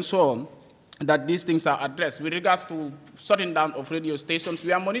them to ensure that these things are addressed. With regards to shutting down of radio stations,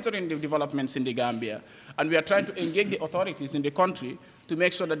 we are monitoring the developments in the Gambia, and we are trying to engage the authorities in the country to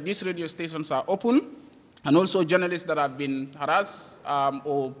make sure that these radio stations are open, and also journalists that have been harassed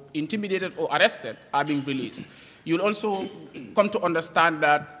or intimidated or arrested are being released. You'll also come to understand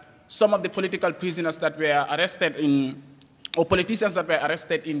that some of the political prisoners that were arrested or politicians that were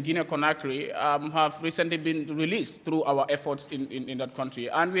arrested in Guinea-Conakry have recently been released through our efforts in that country.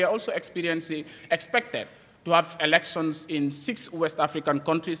 And we are also expected to have elections in 6 West African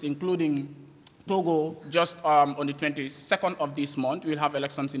countries, including Togo, just on the 22nd of this month. We'll have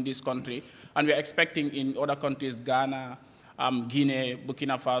elections in this country. And we are expecting in other countries, Ghana, Guinea,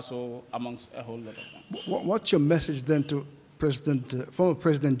 Burkina Faso, amongst a whole lot of them. What's your message then to former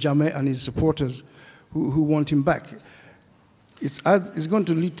President Jammeh and his supporters who want him back? It's going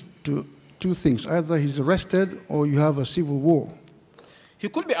to lead to 2 things. Either he's arrested or you have a civil war. he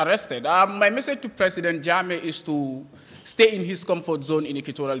could be arrested. My message to President Jammeh is to stay in his comfort zone in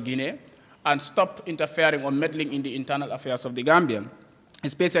Equatorial Guinea and stop interfering or meddling in the internal affairs of the Gambia.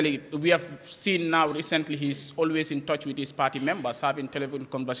 Especially, we have seen now recently he's always in touch with his party members, having telephone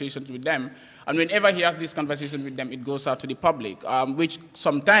conversations with them. And whenever he has this conversation with them, it goes out to the public, which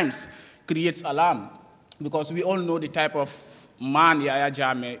sometimes creates alarm, because we all know the type of man Yahya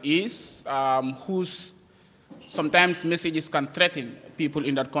Jammeh is, whose sometimes messages can threaten people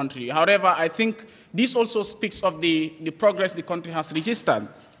in that country. However, I think this also speaks of the progress the country has registered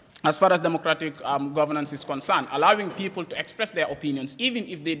as far as democratic governance is concerned, allowing people to express their opinions, even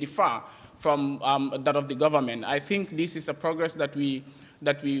if they differ from that of the government. I think this is a progress that we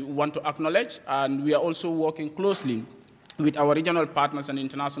want to acknowledge, and we are also working closely with our regional partners and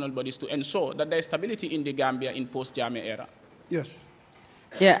international bodies to ensure that there is stability in the Gambia in post-Jammeh era. Yes.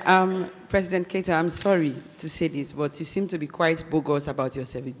 Yeah, President Keita, I'm sorry to say this, but you seem to be quite bogus about your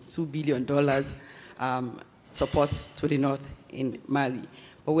 $72 billion support to the north in Mali.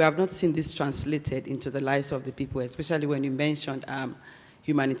 But we have not seen this translated into the lives of the people, especially when you mentioned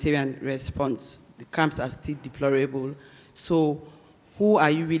humanitarian response. The camps are still deplorable. So who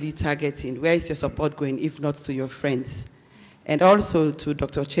are you really targeting? Where is your support going, if not to your friends? And also to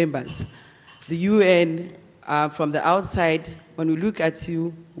Dr. Chambers, the UN, from the outside, when we look at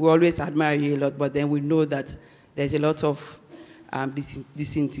you, we always admire you a lot, but then we know that there's a lot of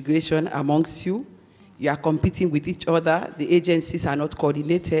disintegration amongst you. You are competing with each other. The agencies are not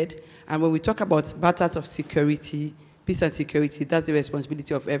coordinated. And when we talk about matters of security, peace and security, that's the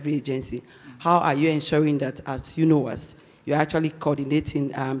responsibility of every agency. How are you ensuring that, as you know us, you're actually coordinating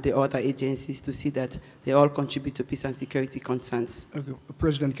the other agencies to see that they all contribute to peace and security concerns? Okay.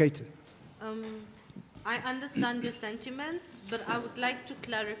 President Keita. I understand your sentiments, but I would like to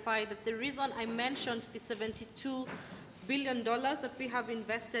clarify that the reason I mentioned the $72 billion that we have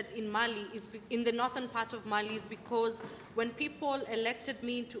invested in Mali, in the northern part of Mali, is because when people elected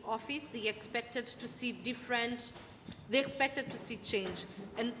me into office, they expected to see change.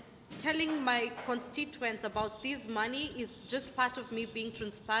 And telling my constituents about this money is just part of me being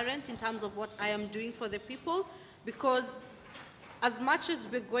transparent in terms of what I am doing for the people, because as much as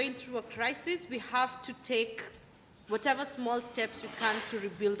we're going through a crisis, we have to take whatever small steps we can to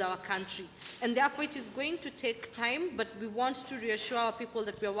rebuild our country. And therefore, it is going to take time, but we want to reassure our people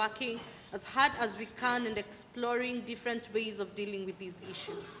that we're working as hard as we can and exploring different ways of dealing with these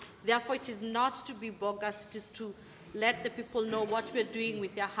issues. Therefore, it is not to be bogus, it is to let the people know what we're doing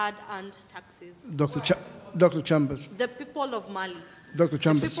with their hard-earned taxes. Dr. Chambers. The people of Mali. Dr.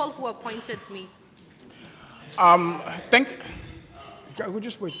 Chambers. The people who appointed me. I would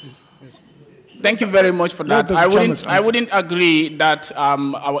just wait, please. Yes. Thank you very much for that. I wouldn't agree that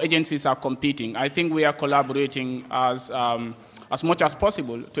our agencies are competing. I think we are collaborating as much as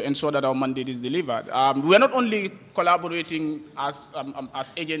possible to ensure that our mandate is delivered. We are not only collaborating as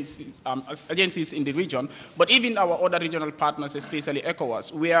agencies in the region, but even our other regional partners, especially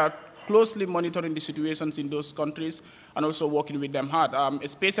ECOWAS. We are closely monitoring the situations in those countries and also working with them hard,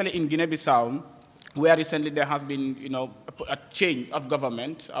 especially in Guinea-Bissau, where recently there has been, a change of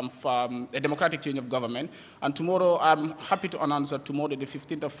government, a democratic change of government. And tomorrow, I'm happy to announce that tomorrow, the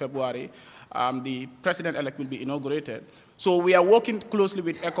 15th of February, the president-elect will be inaugurated. So we are working closely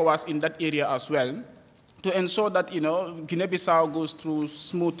with ECOWAS in that area as well to ensure that, Guinea-Bissau goes through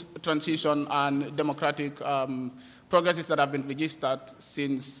smooth transition and democratic progresses that have been registered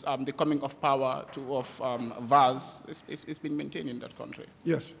since the coming of power of Vaz. It's been maintained in that country.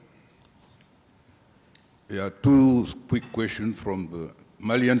 Yes. Yeah, two quick questions from the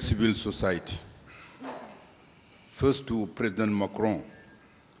Malian civil society. First to President Macron.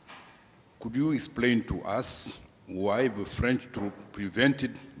 Could you explain to us why the French troop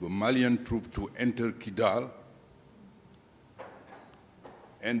prevented the Malian troop to enter Kidal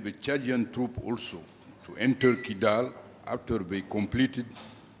and the Chadian troop also to enter Kidal after they completed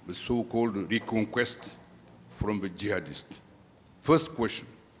the so-called reconquest from the jihadists? First question.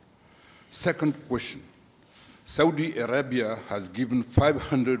 Second question. Saudi Arabia has given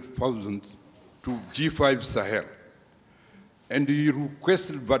 500,000 to G5 Sahel, and he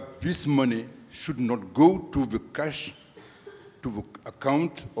requested that this money should not go to the cash, to the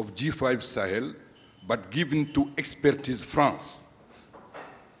account of G5 Sahel, but given to Expertise France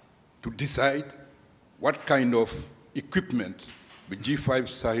to decide what kind of equipment the G5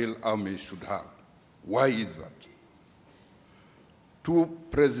 Sahel army should have. Why is that? To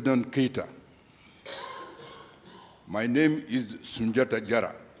President Keita. My name is Sunjata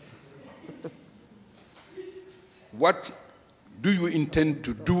Jara. What do you intend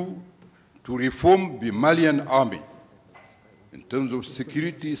to do to reform the Malian army in terms of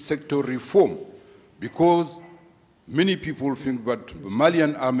security sector reform, because many people think that the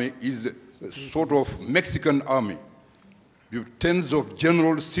Malian army is a sort of Mexican army, with tens of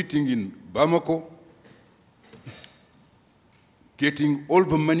generals sitting in Bamako, getting all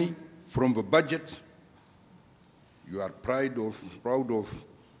the money from the budget. You are proud of,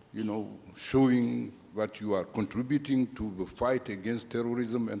 you know, showing that you are contributing to the fight against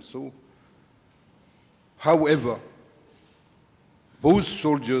terrorism and so. However, those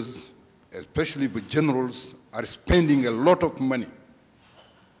soldiers, especially the generals, are spending a lot of money.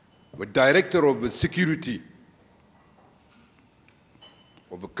 The director of the security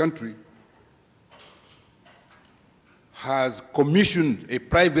of the country has commissioned a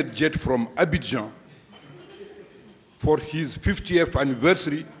private jet from Abidjan for his 50th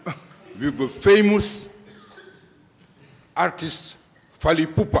anniversary with the famous artist Fally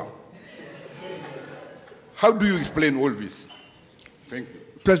Ipupa. How do you explain all this? Thank you.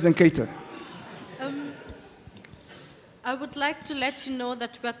 President Keita. I would like to let you know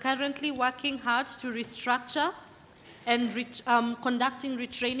that we are currently working hard to restructure and conducting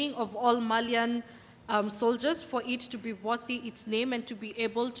retraining of all Malian soldiers for it to be worthy its name and to be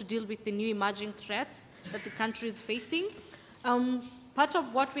able to deal with the new emerging threats that the country is facing. Part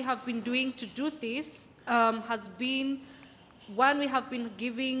of what we have been doing to do this has been, one, we have been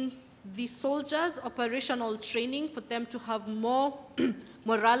giving the soldiers operational training for them to have more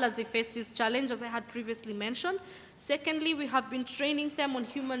morale as they face this challenge, as I had previously mentioned. Secondly, we have been training them on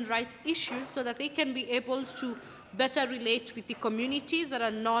human rights issues so that they can be able to better relate with the communities that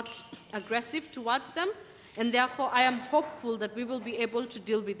are not aggressive towards them. And therefore, I am hopeful that we will be able to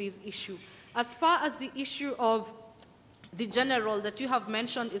deal with this issue. As far as the issue of the general that you have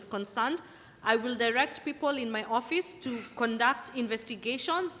mentioned is concerned, I will direct people in my office to conduct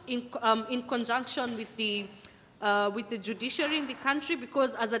investigations in conjunction with the judiciary in the country,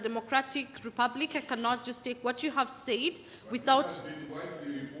 because as a democratic republic, I cannot just take what you have said without...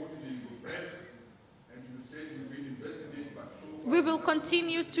 We will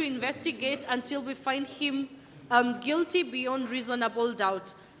continue to investigate until we find him guilty beyond reasonable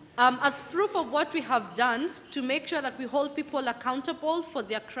doubt. As proof of what we have done to make sure that we hold people accountable for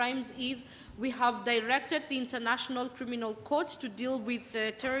their crimes is we have directed the International Criminal Court to deal with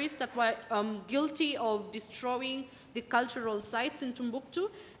terrorists that were guilty of destroying the cultural sites in Timbuktu,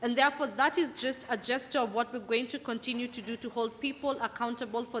 and therefore that is just a gesture of what we're going to continue to do to hold people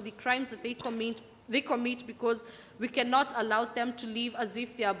accountable for the crimes that they commit, because we cannot allow them to live as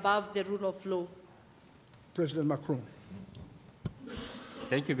if they're above the rule of law. President Macron.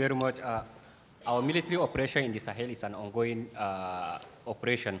 Thank you very much. Our military operation in the Sahel is an ongoing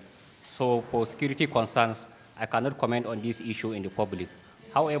operation. So for security concerns, I cannot comment on this issue in the public.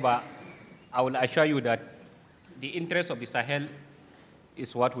 However, I will assure you that the interest of the Sahel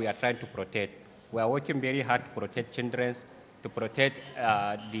is what we are trying to protect. We are working very hard to protect children, to protect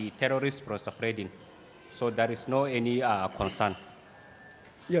the terrorists from spreading. So there is no any concern.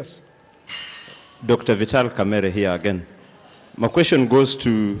 Yes. Dr. Vital Kamerhe here again. My question goes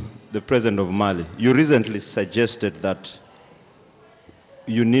to the President of Mali. You recently suggested that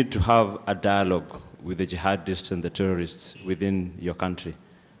you need to have a dialogue with the jihadists and the terrorists within your country.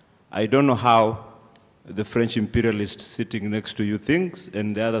 I don't know how the French imperialist sitting next to you thinks,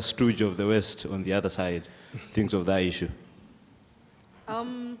 and the other stooge of the West on the other side thinks of that issue.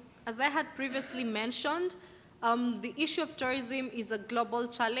 As I had previously mentioned, the issue of terrorism is a global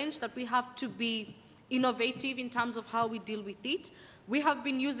challenge that we have to be innovative in terms of how we deal with it. We have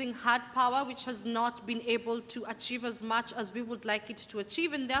been using hard power, which has not been able to achieve as much as we would like it to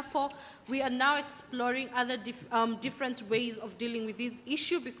achieve, and therefore we are now exploring other different ways of dealing with this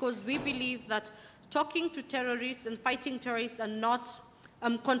issue, because we believe that talking to terrorists and fighting terrorists are not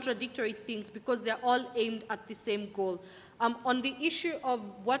contradictory things, because they're all aimed at the same goal. On the issue of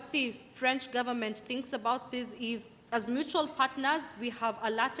what the French government thinks about this is, as mutual partners, we have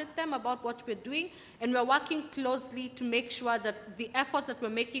alerted them about what we're doing, and we're working closely to make sure that the efforts that we're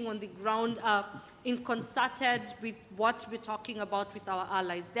making on the ground are concerted with what we're talking about with our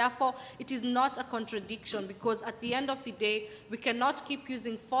allies. Therefore, it is not a contradiction, because at the end of the day, we cannot keep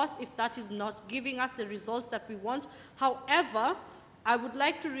using force if that is not giving us the results that we want. However, I would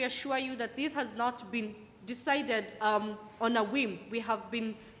like to reassure you that this has not been decided on a whim. We have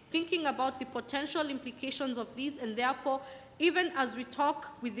been thinking about the potential implications of these, and therefore, even as we talk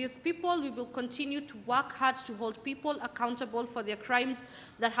with these people, we will continue to work hard to hold people accountable for their crimes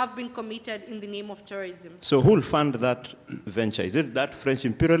that have been committed in the name of terrorism. So who will fund that venture? Is it that French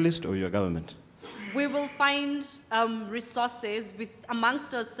imperialist or your government? we will find resources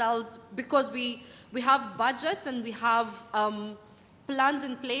amongst ourselves because we have budgets and we have plans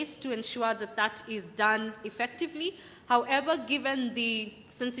in place to ensure that that is done effectively. However, given the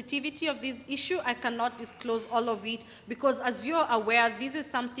sensitivity of this issue, I cannot disclose all of it because, as you're aware, this is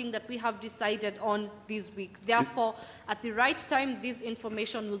something that we have decided on this week. Therefore, at the right time, this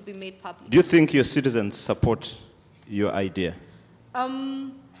information will be made public. Do you think your citizens support your idea?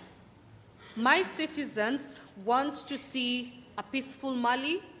 My citizens want to see a peaceful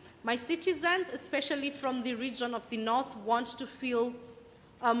Mali. My citizens, especially from the region of the north, want to feel,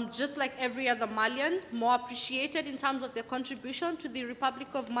 just like every other Malian, more appreciated in terms of their contribution to the Republic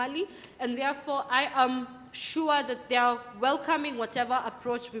of Mali, and therefore I am sure that they are welcoming whatever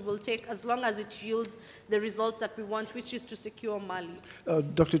approach we will take as long as it yields the results that we want, which is to secure Mali.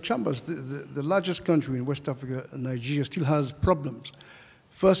 Dr. Chambers, the largest country in West Africa, Nigeria, still has problems.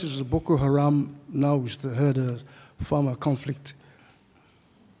 First is the Boko Haram, now is the herder-farmer conflict.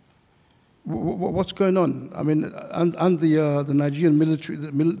 What's going on? I mean, and the Nigerian military,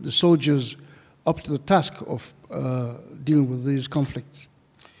 the soldiers, up to the task of dealing with these conflicts,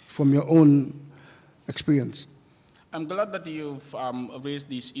 from your own experience? I'm glad that you've raised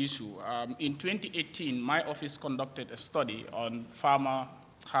this issue. In 2018, my office conducted a study on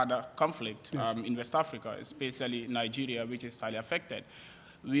farmer-herder conflict in West Africa, especially Nigeria, which is highly affected.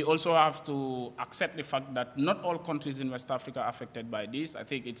 We also have to accept the fact that not all countries in West Africa are affected by this. I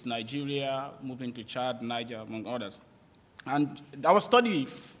think it's Nigeria, moving to Chad, Niger, among others. And our study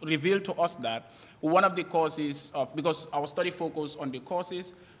revealed to us that one of the causes of, because our study focused on the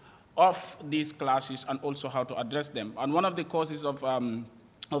causes of these clashes and also how to address them. And one of the causes of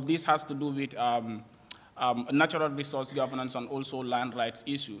this has to do with natural resource governance and also land rights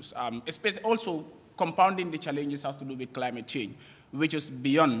issues. Especially also compounding the challenges has to do with climate change, which is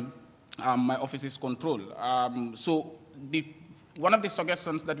beyond my office's control. So one of the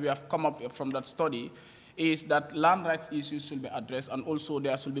suggestions that we have come up from that study is that land rights issues should be addressed, and also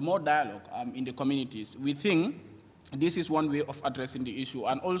there should be more dialogue in the communities. We think this is one way of addressing the issue.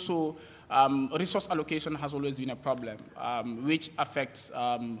 And also, resource allocation has always been a problem, which affects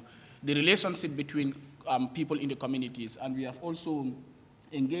the relationship between people in the communities. And we have also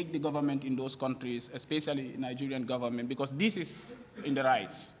engaged the government in those countries, especially Nigerian government, because this is in the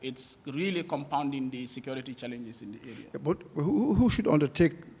rights. It's really compounding the security challenges in the area. Yeah, but who should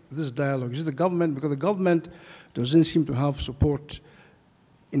undertake this dialogue? Is it the government? Because the government doesn't seem to have support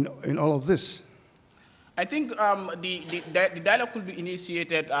in all of this. I think the dialogue could be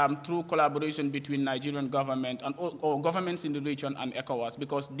initiated through collaboration between Nigerian government and or governments in the region and ECOWAS,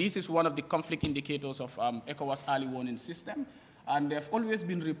 because this is one of the conflict indicators of ECOWAS early warning system. And there have always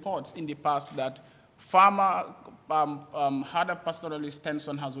been reports in the past that farmer-herder pastoralist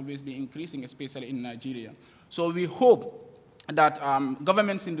tension has always been increasing, especially in Nigeria. So we hope that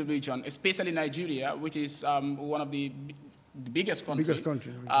governments in the region, especially Nigeria, which is one of the biggest country,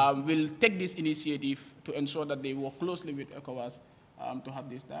 will take this initiative to ensure that they work closely with ECOWAS to have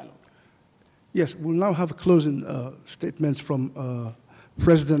this dialogue. Yes, we'll now have closing statements from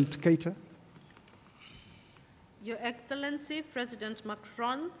President Keita. Your Excellency, President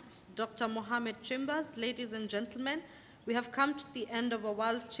Macron, Dr. Mohamed Chambers, ladies and gentlemen, we have come to the end of a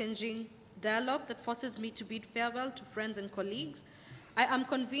world-changing dialogue that forces me to bid farewell to friends and colleagues. I am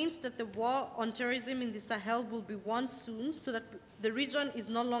convinced that the war on terrorism in the Sahel will be won soon so that the region is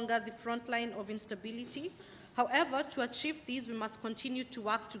no longer the front line of instability. However, to achieve this, we must continue to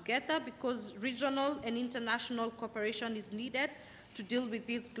work together because regional and international cooperation is needed to deal with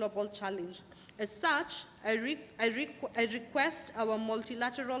this global challenge. As such, I request our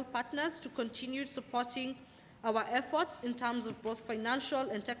multilateral partners to continue supporting our efforts in terms of both financial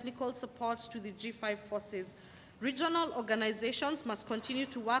and technical support to the G5 forces. Regional organizations must continue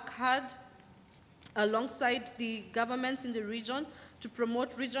to work hard alongside the governments in the region to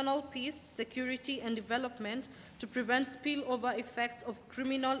promote regional peace, security, and development to prevent spillover effects of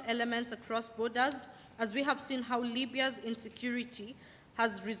criminal elements across borders, as we have seen how Libya's insecurity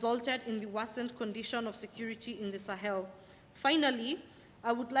has resulted in the worsened condition of security in the Sahel. Finally,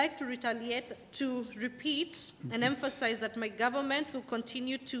 I would like to repeat and emphasize that my government will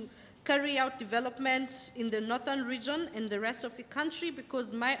continue to carry out development in the northern region and the rest of the country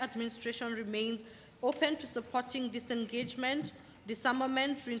because my administration remains open to supporting disengagement,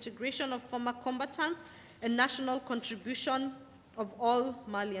 disarmament, reintegration of former combatants, and national contribution of all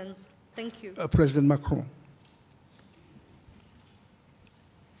Malians. Thank you. President Macron.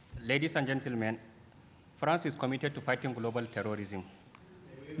 Ladies and gentlemen, France is committed to fighting global terrorism.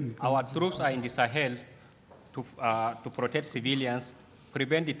 Our troops are in the Sahel to protect civilians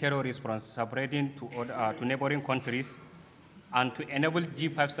prevent the terrorists from spreading to neighboring countries, and to enable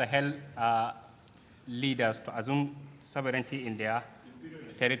G5 Sahel leaders to assume sovereignty in their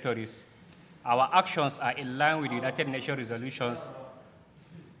territories. Our actions are in line with United Nations resolutions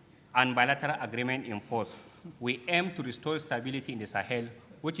and bilateral agreement in force. We aim to restore stability in the Sahel,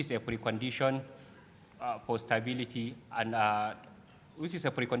 which is a precondition for stability and which is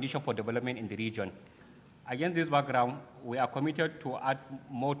a precondition for development in the region. Against this background, we are committed to add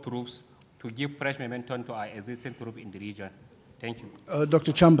more troops to give fresh momentum to our existing troops in the region. Thank you.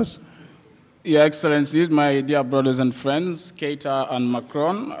 Dr. Chambers. Your Excellencies, my dear brothers and friends, Keita and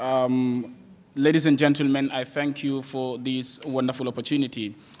Macron, ladies and gentlemen, I thank you for this wonderful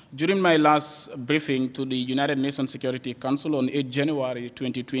opportunity. During my last briefing to the United Nations Security Council on 8 January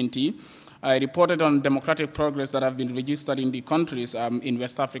 2020, I reported on democratic progress that have been registered in the countries in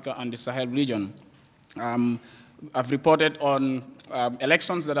West Africa and the Sahel region. I've reported on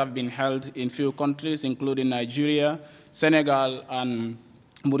elections that have been held in few countries, including Nigeria, Senegal, and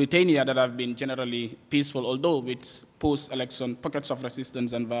Mauritania, that have been generally peaceful, although with post-election pockets of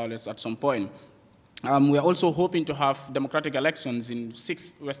resistance and violence at some point. We are also hoping to have democratic elections in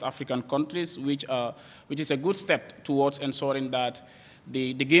 6 West African countries, which is a good step towards ensuring that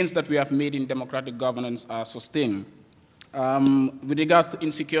the gains that we have made in democratic governance are sustained. With regards to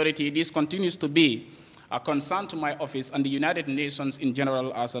insecurity, this continues to be a concern to my office and the United Nations in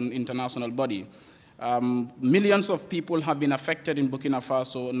general as an international body. Millions of people have been affected in Burkina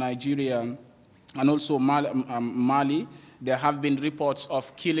Faso, Nigeria, and also Mali. There have been reports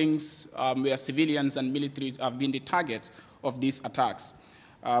of killings where civilians and militaries have been the target of these attacks.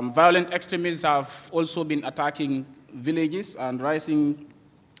 Violent extremists have also been attacking villages, and rising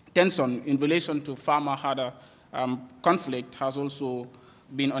tension in relation to farmer-herder conflict has also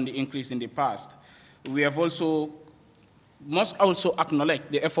been on the increase in the past. We have must also acknowledge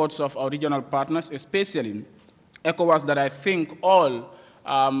the efforts of our regional partners, especially ECOWAS, that I think all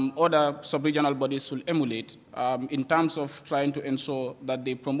other sub-regional bodies should emulate in terms of trying to ensure that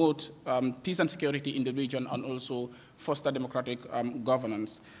they promote peace and security in the region and also foster democratic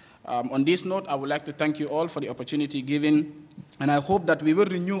governance. On this note, I would like to thank you all for the opportunity given, and I hope that we will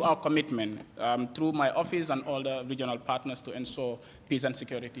renew our commitment through my office and all the regional partners to ensure peace and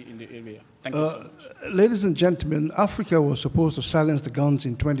security in the area. Thank you so much. Ladies and gentlemen, Africa was supposed to silence the guns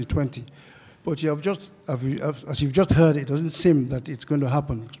in 2020, but as you've just heard, it doesn't seem that it's going to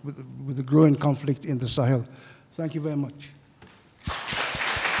happen with the growing conflict in the Sahel. Thank you very much.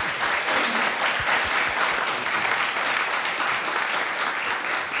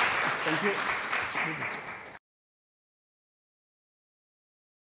 Thank you.